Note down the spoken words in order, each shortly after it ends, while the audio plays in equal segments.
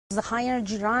The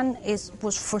high-energy run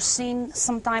was foreseen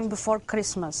sometime before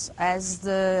Christmas, as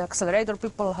the accelerator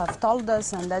people have told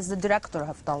us and as the director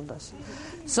have told us.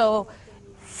 So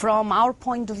from our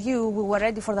point of view, we were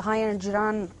ready for the high-energy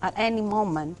run at any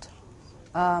moment.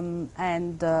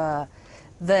 The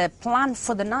plan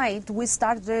for the night, we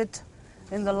started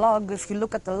in the log. If you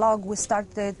look at the log, we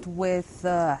started with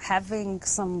having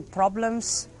some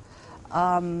problems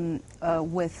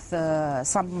with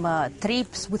some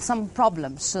trips, with some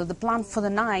problems. So the plan for the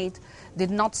night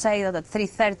did not say that at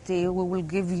 3:30 we will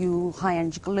give you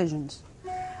high-energy collisions.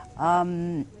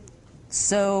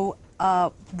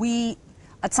 We,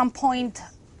 at some point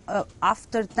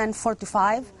after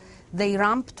 10:45, they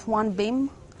ramped one beam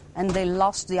and they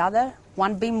lost the other.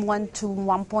 One beam went to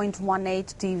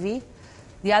 1.18 TeV.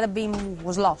 The other beam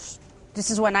was lost.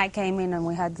 This is when I came in and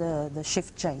we had the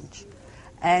shift change.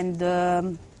 And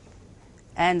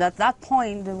at that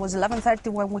point, it was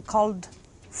 11:30 when we called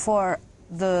for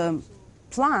the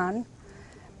plan,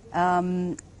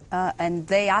 and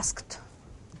they asked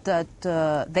that,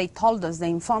 they told us, they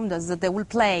informed us that they will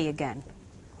play again.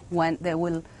 When they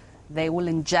will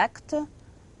inject,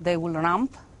 they will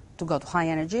ramp to go to high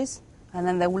energies, and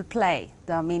then they will play.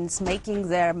 That means making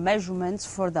their measurements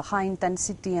for the high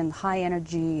intensity and high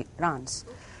energy runs.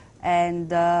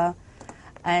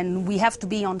 And we have to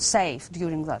be on safe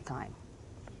during that time.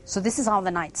 So this is how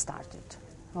the night started,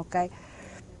 okay?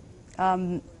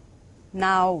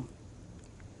 Now,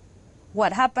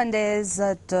 what happened is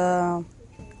that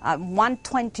at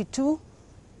 1:22,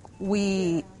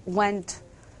 we went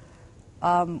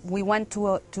to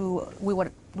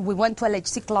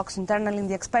LHC clocks internally in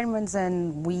the experiments,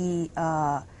 and the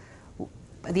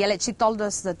LHC told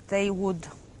us that they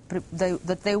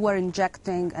were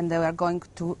injecting and they were going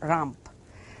to ramp.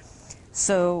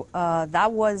 So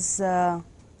that was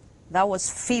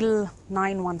fill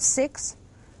 916.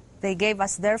 They gave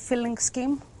us their filling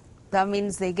scheme. That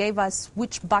means they gave us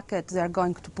which bucket they're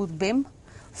going to put beam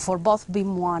for both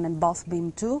beam 1 and both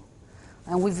beam 2.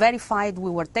 And we verified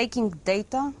we were taking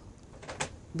data,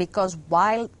 because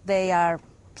while they are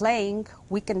playing,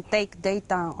 we can take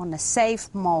data on a safe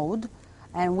mode,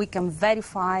 and we can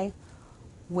verify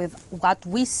with what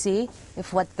we see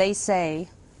if what they say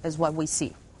is what we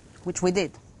see, which we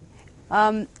did.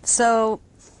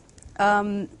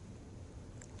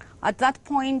 At that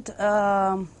point,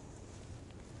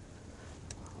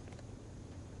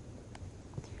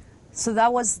 so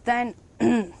that was then,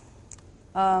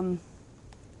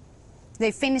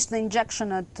 they finished the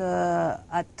injection at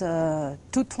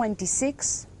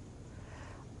 2:26,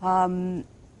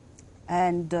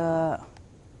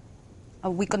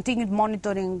 we continued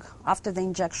monitoring after the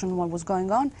injection what was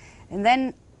going on, and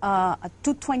then at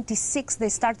 2:26 they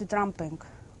started ramping,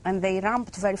 and they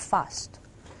ramped very fast.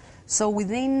 So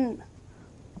within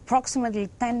approximately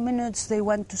 10 minutes they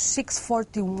went to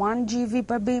 641 GeV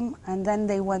per beam, and then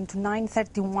they went to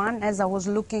 931. As I was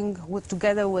looking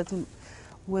together with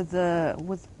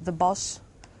the boss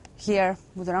here,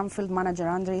 with the ramp field manager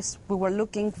Andres, we were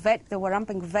looking. They were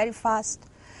ramping very fast.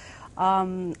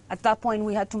 At that point,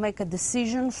 we had to make a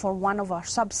decision for one of our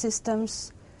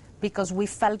subsystems, because we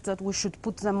felt that we should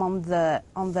put them on the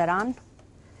run,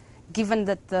 given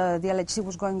that the LHC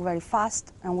was going very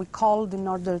fast, and we called in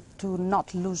order to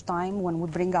not lose time when we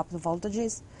bring up the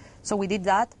voltages. So we did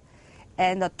that,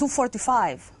 and at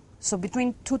 2:45, so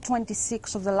between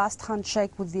 2:26 of the last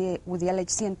handshake with the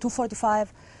LHC and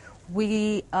 2:45,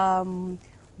 we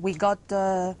got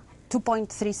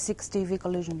 2.36 TeV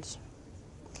collisions.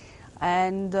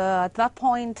 And at that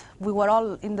point, we were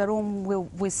all in the room.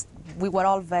 We were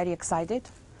all very excited.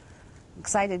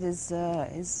 Excited is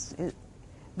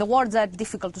the words are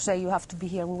difficult to say. You have to be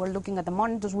here. We were looking at the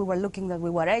monitors. We were looking that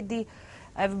we were ready.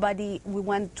 Everybody. We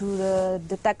went to the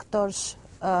detectors,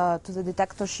 to the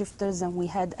detector shifters, and we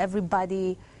had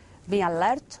everybody be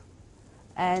alert.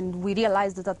 And we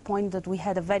realized at that point that we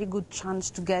had a very good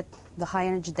chance to get the high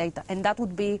energy data, and that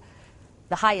would be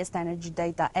the highest energy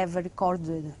data ever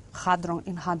recorded in a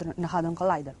Hadron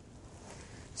Collider.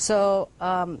 So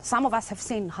some of us have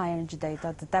seen high energy data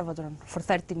at the Tevatron for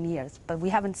 13 years, but we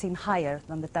haven't seen higher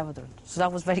than the Tevatron. So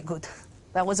that was very good.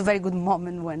 That was a very good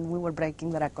moment when we were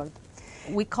breaking the record.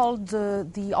 We called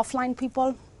the offline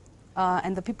people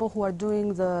and the people who are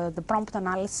doing the prompt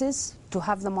analysis to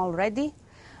have them all ready.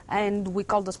 And we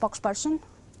called the spokesperson.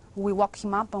 We woke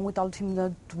him up and we told him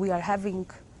that we are having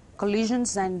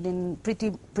collisions, and in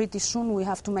pretty soon we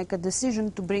have to make a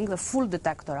decision to bring the full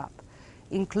detector up,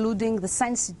 including the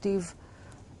sensitive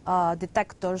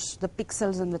detectors, the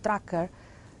pixels and the tracker,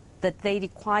 that they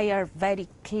require very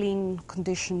clean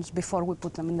conditions before we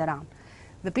put them in the run.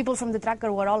 The people from the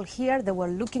tracker were all here. They were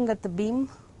looking at the beam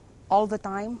all the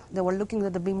time. They were looking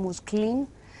that the beam was clean.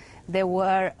 They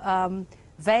were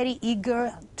very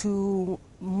eager to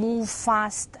move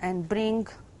fast and bring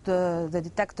the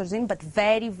detectors in, but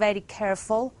very, very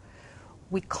careful.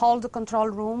 We called the control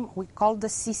room. We called the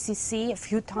CCC a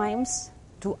few times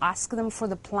to ask them for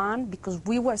the plan because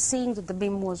we were seeing that the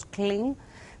beam was clean.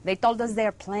 They told us they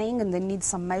are playing and they need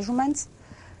some measurements.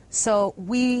 So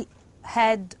we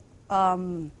had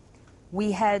all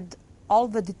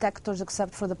the detectors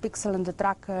except for the pixel and the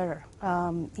tracker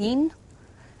in,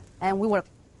 and we were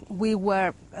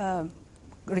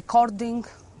recording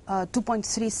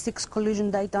 2.36 collision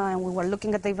data, and we were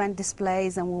looking at the event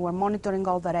displays, and we were monitoring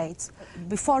all the rates.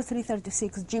 Before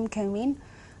 3:36, Jim came in,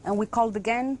 and we called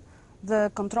again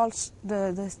the controls,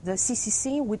 the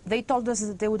CCC. They told us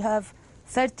that they would have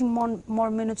 30 more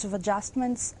minutes of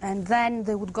adjustments, and then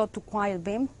they would go to quiet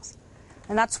beams,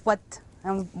 and that's what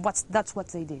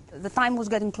they did. The time was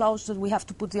getting close that we have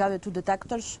to put the other two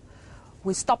detectors.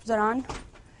 We stopped the run,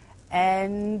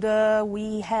 and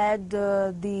we had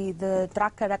the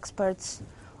tracker experts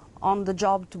on the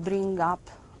job to bring up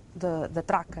the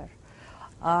tracker.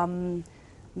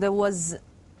 It was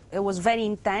very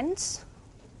intense.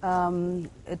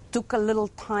 It took a little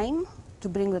time to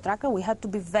bring the tracker. We had to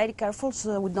be very careful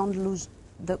so that we don't lose,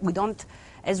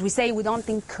 as we say, we don't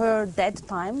incur dead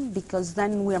time, because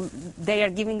then they are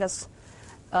giving us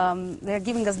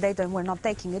data and we're not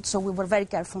taking it. So we were very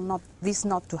careful not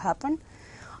to happen.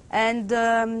 And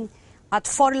at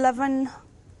 4:11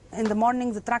 in the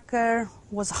morning, the tracker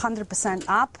was 100%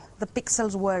 up. The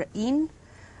pixels were in.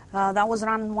 That was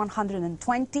run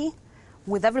 120,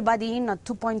 with everybody in at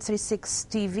 2.36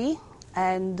 TV,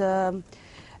 and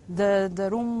the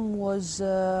room was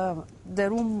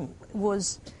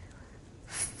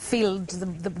filled.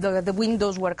 The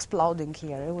windows were exploding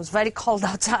here. It was very cold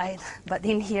outside, but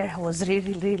in here it was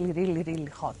really, really, really, really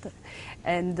hot,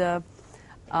 and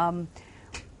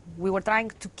we were trying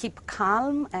to keep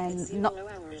calm and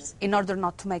in order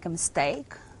not to make a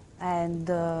mistake, and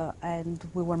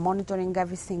we were monitoring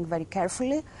everything very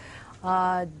carefully.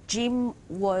 Jim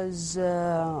was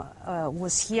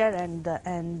here, and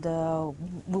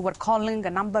we were calling a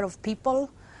number of people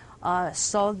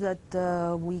so that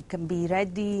we can be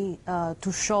ready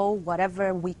to show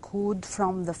whatever we could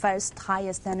from the first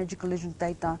highest energy collision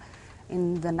data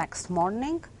in the next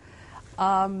morning.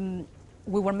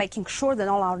 We were making sure that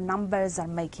all our numbers are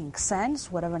making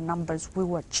sense, whatever numbers we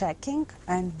were checking,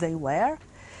 and they were.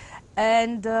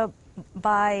 And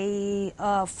by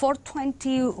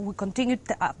 4:20, we continued.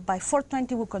 By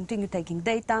 4:20, we continued taking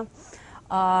data.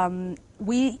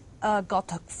 We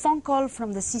got a phone call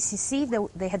from the CCC.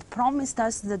 They had promised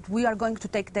us that we are going to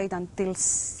take data until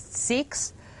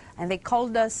 6, and they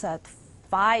called us at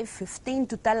 5:15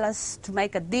 to tell us to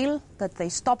make a deal that they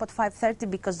stop at 5:30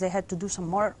 because they had to do some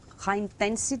more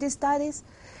high-intensity studies.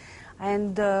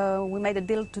 And we made a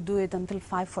deal to do it until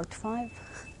 5:45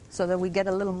 so that we get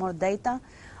a little more data.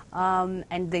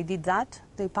 And they did that.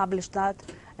 They published that,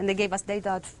 and they gave us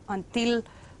data until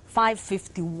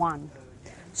 5:51.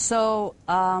 So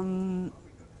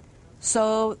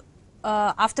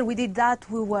after we did that,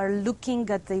 we were looking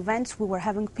at the events. We were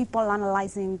having people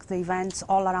analyzing the events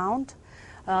all around.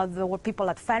 There were people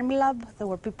at Fermilab. There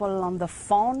were people on the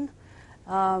phone.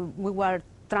 We were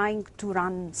trying to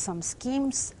run some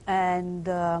schemes, and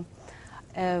the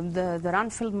run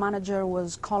field manager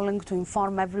was calling to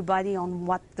inform everybody on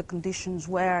what the conditions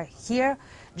were here.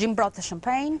 Jim brought the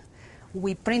champagne.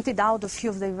 We printed out a few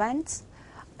of the events,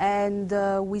 and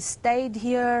we stayed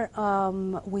here.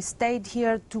 We stayed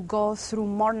here to go through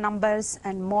more numbers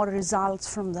and more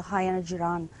results from the high energy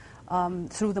run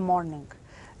through the morning.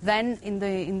 Then,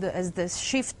 as the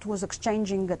shift was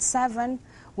exchanging at 7,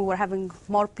 we were having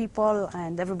more people,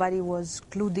 and everybody was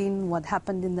clued in what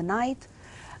happened in the night.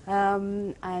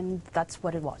 And that's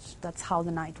what it was. That's how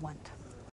the night went.